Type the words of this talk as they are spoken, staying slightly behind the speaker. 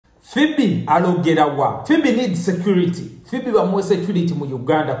Phoebe alogerawa. Phoebe needs security. Phoebe wa more security mu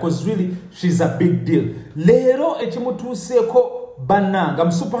Uganda because really she's a big deal. Lero echimutuseko bananga.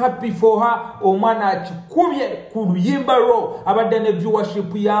 I'm super happy for her. Omwana achikubye kuluyimba ro. Abadane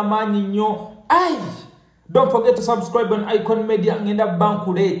viewership ya mani nyo. Ay! Don't forget to subscribe on Icon Media ngenda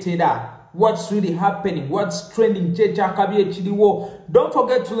banku letera. What's really happening? What's trending? Don't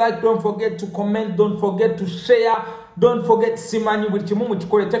forget to like, don't forget to comment, don't forget to share, don't forget simanyi buli kimu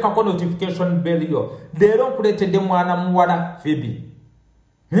mukikole teka ko notification bell yo. They don't create the mwana muwala Phoebe.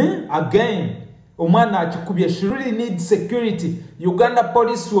 Again, omwana achikubye, she really needs security. Uganda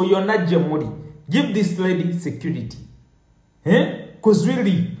police wo yona jemuli. Give this lady security. Cause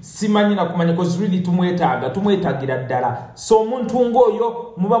really simanyi na kumanya cause really tumwetagira ddala. So omuntu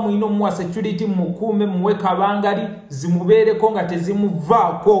ngoyo muba muino muwa security mukume muweka abangari zimubereko nga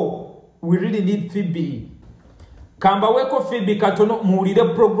tezimuvaako. We really need Phoebe. Kamba weko Phoebe katono muwulire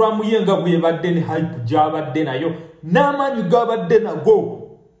programu yenga bwebadde ne hype gyabadde nayo n'amaanyi gabadde nago.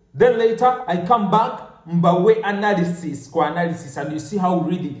 Then later I come back mbawe analysis and you see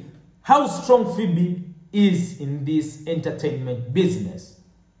how strong Phoebe is in this entertainment business.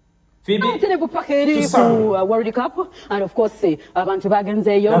 Phoebe, World Cup, and of course, Abantu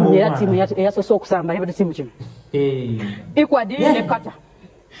bagenzeyo team yasoso kusamba yabade team kino. Ikwadi ne kata.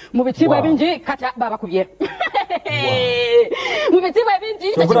 Mubitiba ebinji kata baba kubye. Mubitiba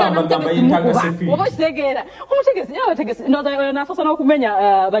ebinji takigana mtegesi. Obashegera. Umutegesi yabategesi no nasoso no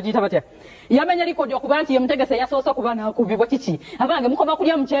kumenya bajita batya. Yamenya record okubanti yamutegese yasoso kubana kubibwa kichi. Abange mukoma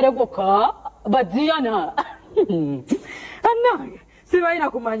kulya mchere goka badiana. Anange sibaina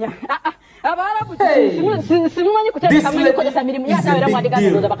kumanya. Abala kuti simumanyi kuteka kamwe ko samirimu yatawera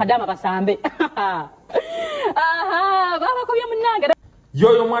mwadigana bakadama basambe. Aha baba kubya munange.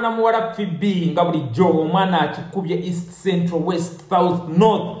 Yoyo mwana muwala Phoebe nga Bulijjo omwana akikubye East Central West South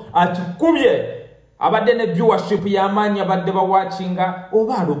North akikubye abadde ne viewership y'amaanyi abadde bawatchinga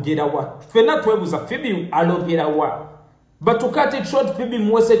oba alogerawa fena twebuza Phoebe alogerawa batukate short Phoebe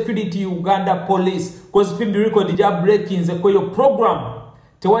muwe security Uganda police cause Phoebe record ja breaking ze koyo program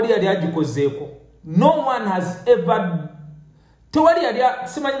tewali yali agikozeeko. No one has ever tewali yali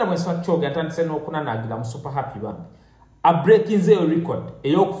simanyi na mweso choga atandise n'okunanagira mu super happy bambi a breaking zero record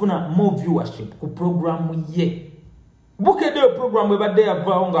eyokufuna more viewership ku program ye. BUKEDDE program ebadde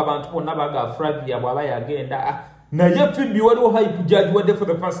yavaawo nga abantu bonna baga Flavia bwaba yagenda naye Phoebe waliwo hype judge wadde for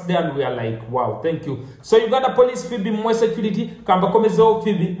the first day and we are like wow thank you. So Uganda police Phoebe mwe security kamba komezewo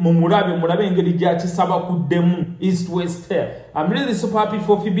Phoebe mulabe engeri gyakisaba kuddemu east west here. I'm really super happy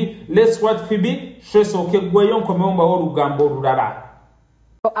for Phoebe. Let's watch Phoebe shesoke gweyo nkomeomba olugambo olulala.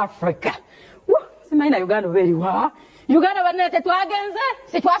 Africa simaina Uganda very wa Uganda banete twagenze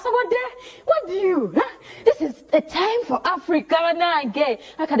sitwasobodde. What do you? This is a time for Africa banange.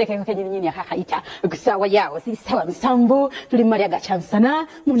 Akadeka kenyinyi akakaita kusawa yawo sisawa msambu tuli mali agachansana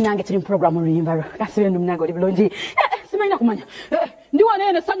munange tuli program rulimbaro kasibendo munange oli bulonji simaina kumanya ndi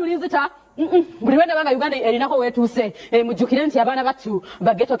wanene sanyulizita buli wenda banga Uganda erinako wetuse mujukire nti abana batu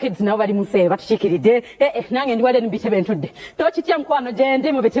bageto kids nabo bali muse batuchikiride nange ndi wale nbite bentudde tochitya mkwano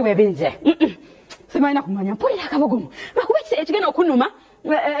gende mu bitibwe binje simaina kumanya mpulira akabogomo bakubitse ekigenda okunuma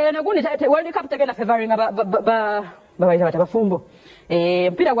nagundi World Cup tegenda favoring babaita bafumbo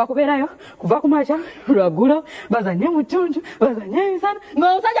mpira gwakubeerayo kuva kumacha lwagulo bazanye mutundu bazanye sana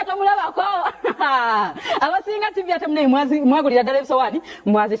ng'omusajja tomulabako abasinga TV atamune mwagulira ddala ebisowani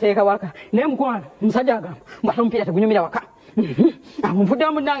mwaziteeka waka naye mukwano musajja agamba mbata omupiira tegunyumira waka amunvudde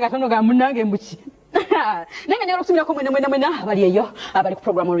wamunange atono ga munange mbuki nange njagala okusimulako mwena abali eyo abali ku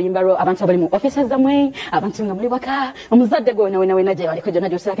program oluyimba abantu abali mu offices zamwe abantu nga muli waka omuzadde gwe wena gye baliko gyonna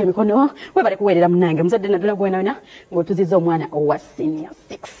gyosirako emikono we bali kuweerera munange omuzadde naddala gwe wena ng'otuzizza omwana owa senior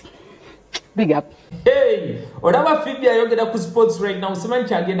 6. Big up. Hey, olaba Phoebe ayogera ku sports right now simanyi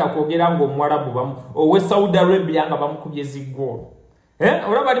kyagenda kwogera ng'omuwarabu bamu owe Saudi Arabia nga bamukubye ziggoolo.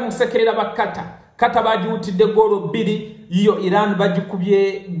 Olaba ali mukusekerera bakata kata bagiwutidde goolo 2 iyo Iran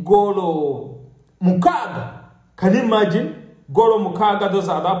bagikubye goolo mukaga. Can you imagine? Golo mukaga, those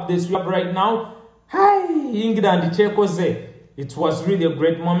are the updates we have right now. Hi, England chekoze. It was really a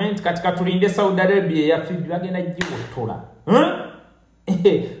great moment. Katika tulinde Saudi Arabia ya Phoebe bagenda jiwotola.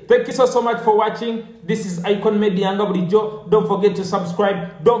 Thank you so much for watching. This is Icon Media nga Bulijjo. Don't forget to subscribe.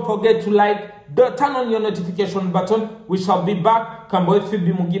 Don't forget to like. Turn on your notification button. We shall be back. Kamboe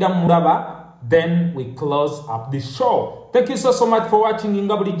Phoebe mugira muraba. Then we close up the show. Thank you so much for watching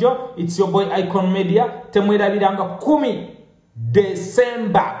Inga Bulijjo. It's your boy Icon Media. Temwera biranga 10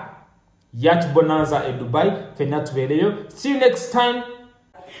 December. Yacht Bonanza in Dubai. Fena tubereyo. See you next time.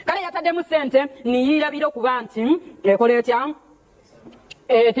 Kale yatadde mu sente niyira biro ku bantu ekole etya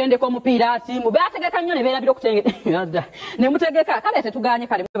tende ko mupiira timu bategeka nnyo ne beerabira okutengeta ne mutegeka kale tetuganye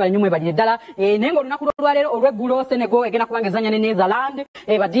kale banyumwe bali ddala nengo olunaku lwaleero olweggulo Senegal egenda kubangezanya ne Netherland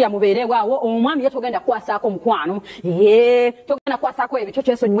badiya mubeere waawo omwami yetogenda kwasaako mukwano togenda kwasaako ebikyo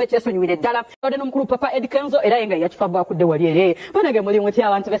kyesonyiwire ddala ode n'omukulu Papa Ed Kenzo era yenga yakifabwa akudde wali ere banage muli muti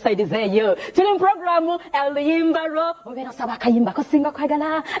abantu be side zeeyo tuli mu programu Elimbaro obeera saba akayimba kosinga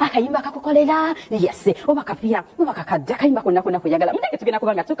kwagala akayimba kakukolera yes oba kapia oba kakadde akayimba konna kuyagala mudege tugenda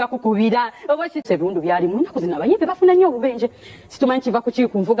kubanga tukakukubira oba kitebundu byali mu nnaku zino abayimbi bafuna nnyo obubenje situmanyi kiva ku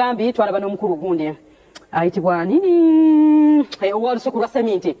kiku nvuga mbi twalaba n'omukulu gundi ayitibwa nini olusuku lwa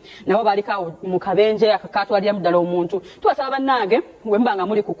seminti nabo baliko mu kabenje akakatwalira muddala omuntu tubasaba bannange bwe mbanga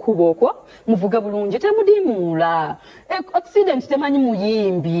muli ku kkubo okwo muvuga bulungi temudimuula accident temanyi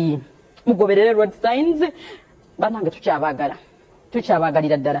muyimbi mugoberere road signs bannange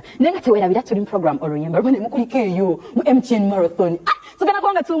tukyabagalira ddala naye nga teweerabira tuli mu program oluyimba lubane mukuliko eyo mu MTN marathon sigana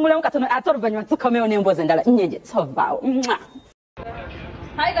kubanga tuwumulemu katono ate oluvannyuma tukomewo n'emboozi endala nyenje tovaawo.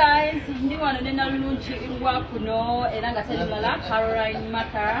 Hi guys, ndi wano ne Nalungi Irwa kuno era nga tali mulala Caroline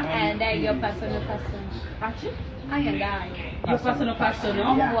Maka and your personal person. Achi? I and I. Your personal person,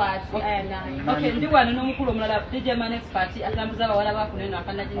 no? What? And I. Okay, ndi wano n'omukulu omulala DJ Man Expert atambuza abawala bakuneno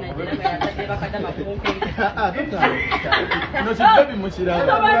akanaji Nigeria nga yatadde bakadama kumpe. No sibabi mushira.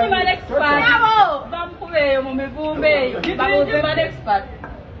 Abawala Man Expert. Yabo, bamkubeyo mu mivumbe eyo. DJ Man Expert.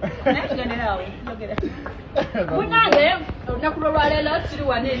 Next general. Munange nakulo lwaleero tuli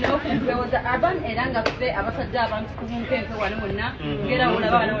waneno kumpewoza abantu era nga ffe abasajja abantu kumumpeempe wano wonna ngera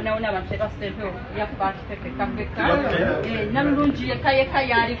olaba abantu tebasempe yakufeka Nalungi yekka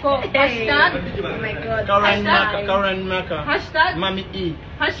yaliko Karen Maka Mami E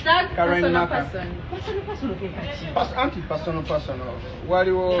personal person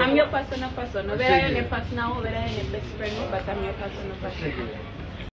waliwo I'm your personal person obeerayo ne personal obeerayo ne best friend but I'm your personal person